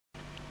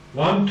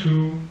1,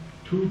 2,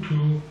 2,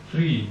 2,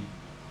 3.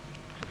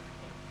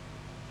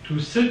 To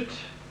sit.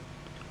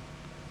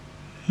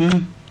 No.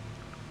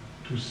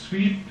 To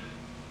sweep.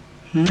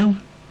 No.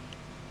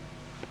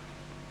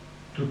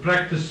 To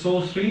practice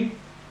sorcery.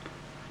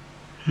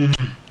 No.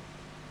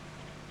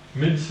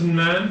 Medicine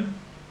man.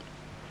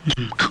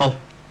 Không.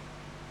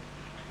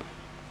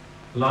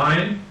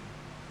 Lion.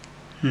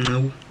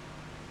 No.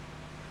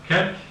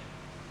 Cat.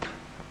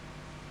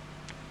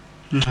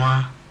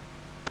 Hoa.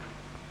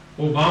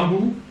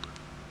 Ovambu.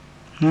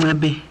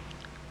 Nabe.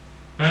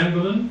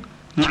 Pangolin.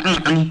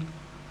 Ngani.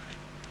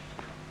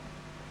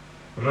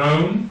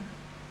 Roan.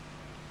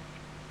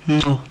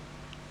 No.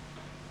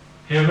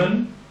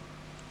 Heaven.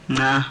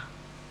 Na.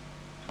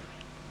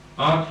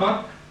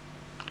 Aardvark.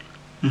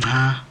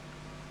 Na.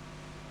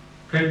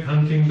 Cape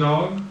hunting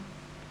dog.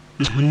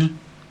 Huni.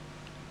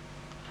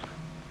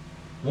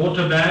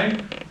 Water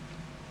bag.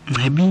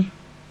 Maybe.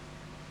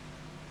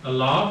 A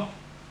laugh.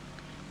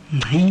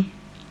 Nahi.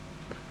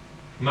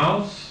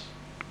 Mouse.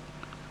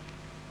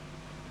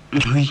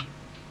 Hui.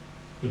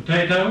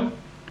 Potato.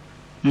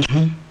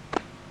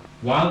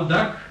 Wild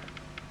duck.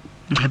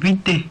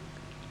 Nabite.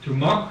 To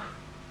mock.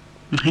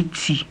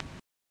 Nahitsi.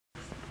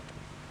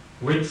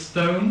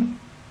 Whetstone.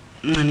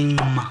 Nani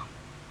mama.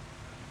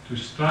 To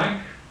strike.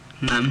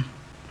 Nam.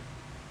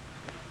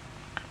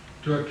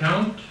 To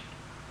account.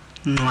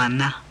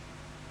 Nuana.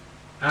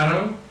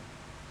 Arrow.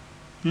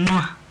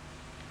 Noa.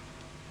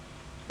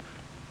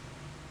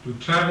 To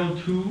travel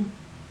to.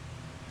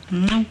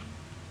 No.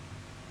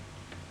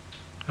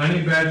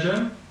 Honey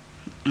badger.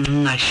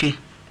 Ngashe.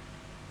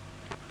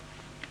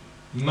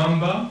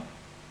 Mamba.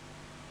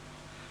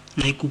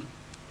 Naiku.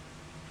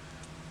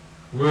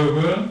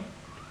 Whir.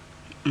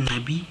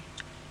 Nabi.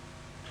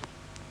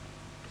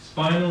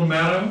 Spinal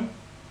marrow.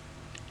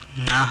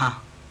 Naha.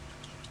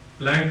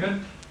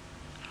 Blanket.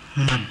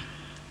 Nam.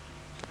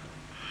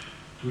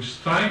 To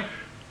strike.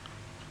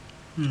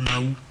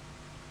 No.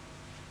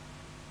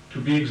 To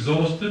be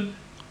exhausted.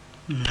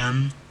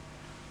 Nam.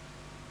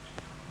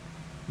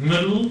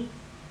 Middle.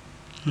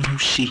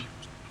 Nusi.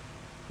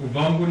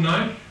 Ovambu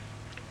knife.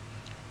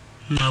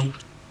 No.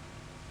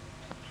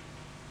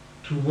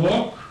 To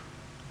walk.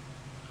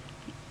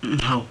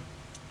 No.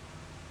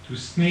 To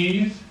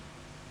sneeze.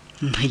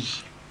 Nai.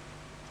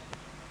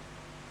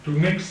 To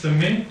mix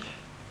cement.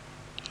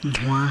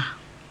 Noa.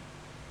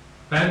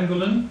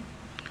 Pangolin.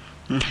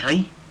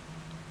 Nai.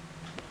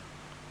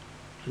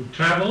 To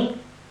travel.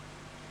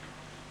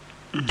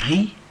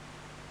 Nai.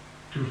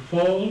 To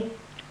fall.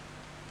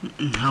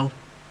 No.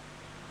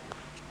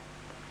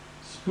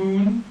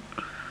 Spoon.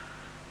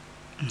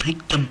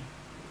 Hiktam.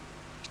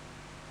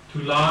 To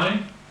lie.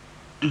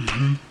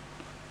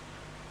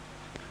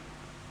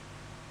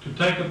 To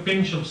take a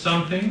pinch of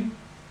something.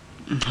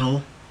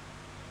 No.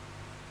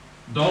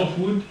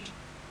 Dolph-wood.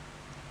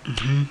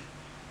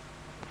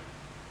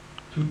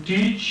 To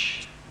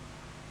teach.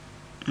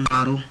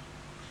 Maru.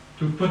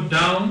 To put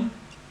down.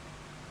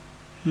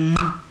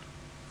 No.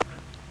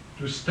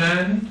 To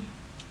stand.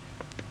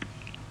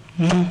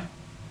 No.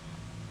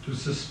 To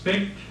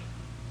suspect.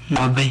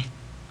 Mabe.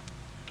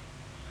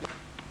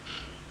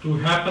 To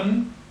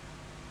happen.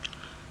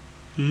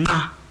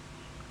 Na.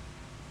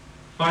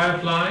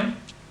 Firefly.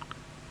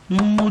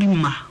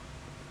 Murima.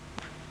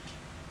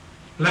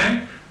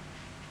 Plank.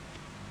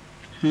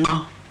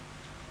 No.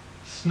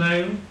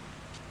 Snail.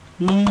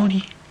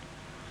 Muri.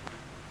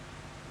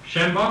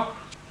 Sjambok.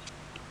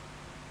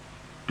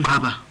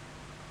 Baba.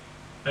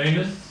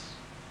 Anus.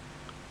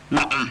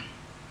 Naam.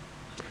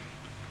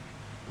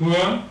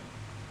 Hoan.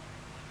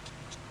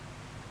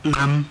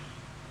 Nam.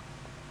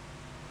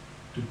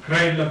 To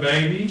cradle a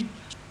baby.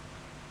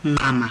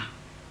 Mama.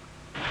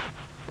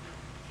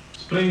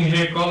 Spring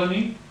hair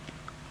colony.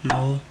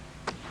 No.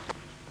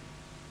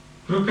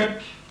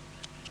 Crooked.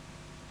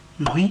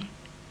 Nui.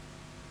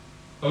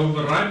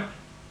 Overripe.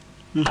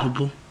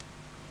 Nobu.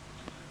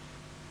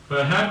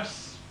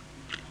 Perhaps.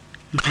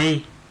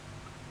 Hey.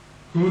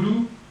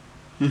 Hoodoo.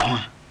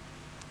 Noa.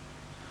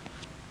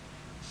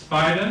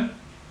 Spider.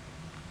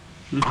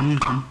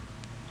 Nam.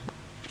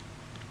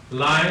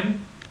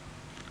 Lion.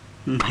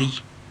 Nai.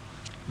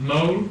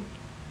 Mole.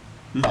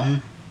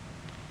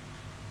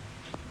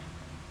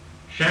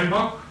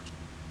 Sjambok.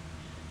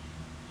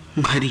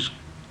 Hari.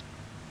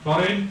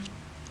 Forehead.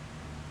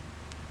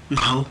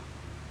 No.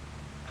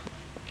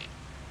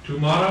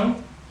 Tomorrow.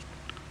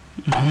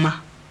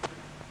 Mama.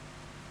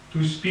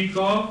 To speak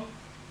of.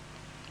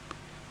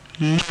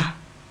 Na.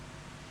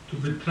 To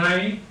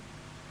betray.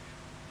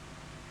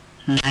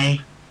 Nai.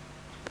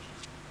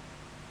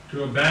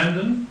 To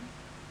abandon.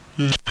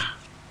 Na.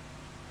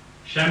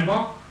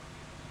 Sjambok.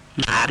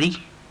 Nari.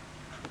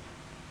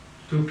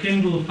 To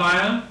kindle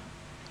fire.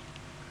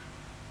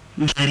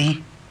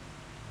 Nari.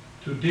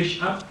 To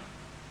dish up.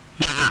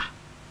 Na.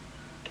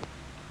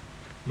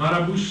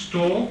 Marabou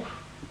stalk.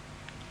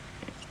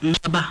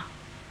 Naba.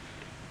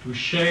 To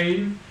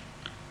shave.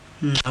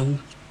 No.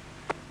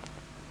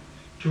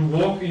 To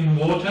walk in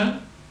water.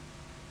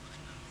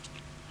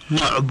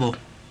 Nobo.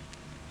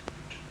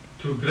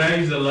 To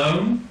graze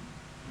alone.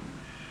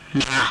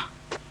 Na.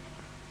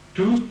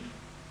 Tooth,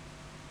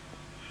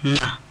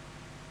 Na.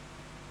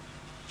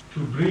 to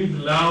breathe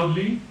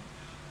loudly,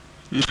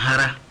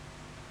 Hara.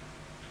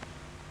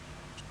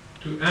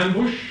 to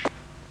ambush,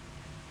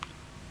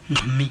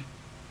 Mi.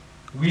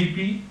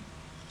 weepy,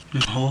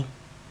 Ho.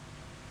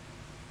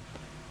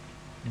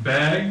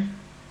 bag,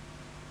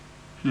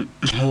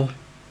 Ho.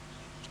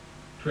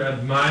 to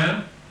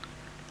admire,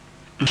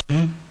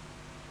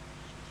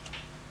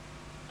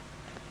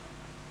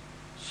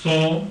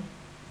 saw,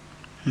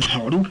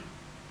 Horu.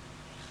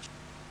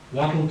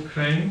 wattled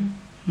crane,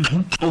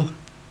 Oh.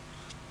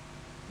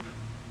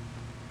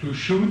 to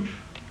shoot,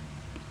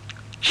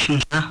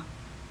 Shina.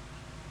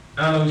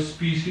 aloe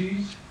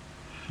species,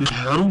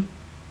 Horu.